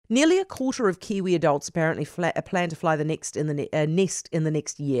Nearly a quarter of Kiwi adults apparently plan to fly the nest in the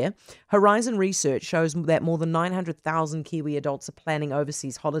next year. Horizon Research shows that more than 900,000 Kiwi adults are planning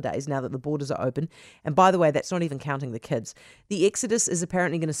overseas holidays now that the borders are open. And by the way, that's not even counting the kids. The exodus is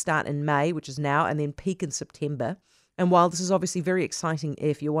apparently going to start in May, which is now, and then peak in September. And while this is obviously very exciting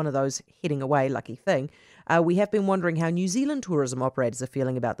if you're one of those heading away, lucky thing, we have been wondering how New Zealand tourism operators are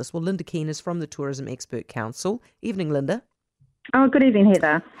feeling about this. Well, Linda Keane is from the Tourism Expert Council. Evening, Linda. Oh, good evening,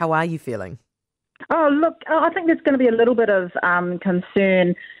 Heather. How are you feeling? Oh, look, I think there's going to be a little bit of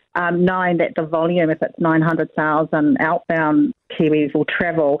concern knowing that the volume, if it's 900,000 outbound Kiwis will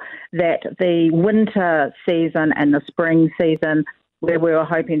travel, that the winter season and the spring season, where we were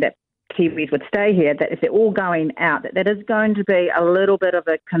hoping that Kiwis would stay here, that if they're all going out, that is going to be a little bit of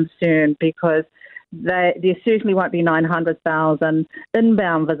a concern because there certainly won't be 900,000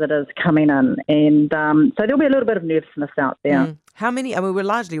 inbound visitors coming in. And so there'll be a little bit of nervousness out there. How many? I mean, we're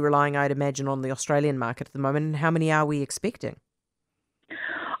largely relying, I'd imagine, on the Australian market at the moment. And how many are we expecting?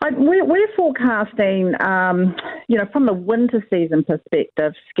 We're forecasting, from the winter season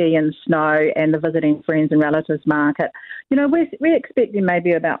perspective, ski and snow and the visiting friends and relatives market, we're expecting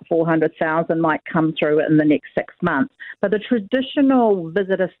maybe about 400,000 might come through in the next 6 months. But the traditional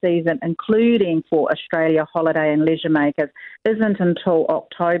visitor season, including for Australia holiday and leisure makers, isn't until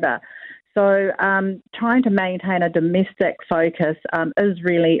October. So trying to maintain a domestic focus is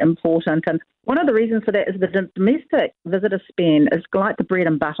really important. And one of the reasons for that is the domestic visitor spend is like the bread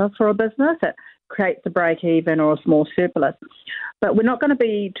and butter for a business. It creates a break even or a small surplus. But we're not going to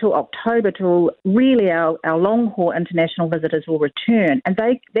be till October till really our long-haul international visitors will return. And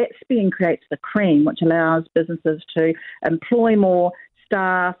that spend creates the cream, which allows businesses to employ more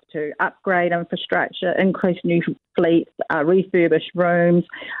staff, to upgrade infrastructure, increase new fleets, refurbish rooms,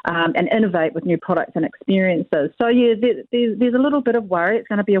 and innovate with new products and experiences. So, there's a little bit of worry. It's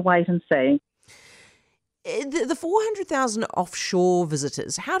going to be a wait and see. The 400,000 offshore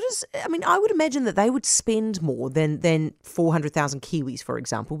visitors, I would imagine that they would spend more than 400,000 Kiwis, for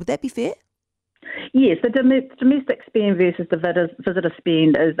example. Would that be fair? Yes, the domestic spend versus the visitor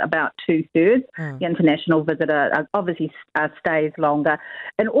spend is about 2/3. The international visitor obviously stays longer.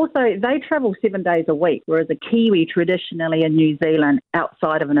 And also, they travel 7 days a week, whereas a Kiwi traditionally in New Zealand,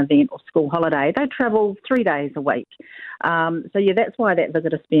 outside of an event or school holiday, they travel 3 days a week. That's why that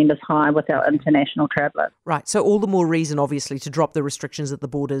visitor spend is high with our international travellers. Right, so all the more reason, obviously, to drop the restrictions at the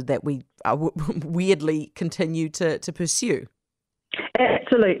border that we weirdly continue to pursue.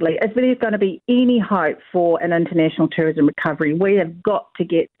 Absolutely. If there's going to be any hope for an international tourism recovery, we have got to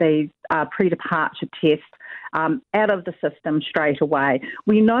get these pre-departure tests out of the system straight away.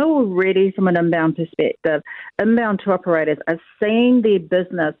 We know already from an inbound perspective, inbound tour operators are seeing their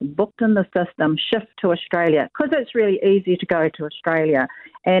business booked in the system shift to Australia because it's really easy to go to Australia.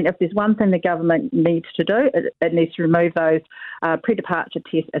 And if there's one thing the government needs to do, it needs to remove those pre-departure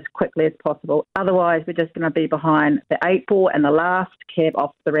tests as quickly as possible. Otherwise, we're just going to be behind the 8 ball and the last cab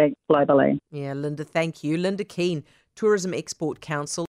off the rank globally. Yeah, Linda, thank you. Linda Keane, Tourism Export Council.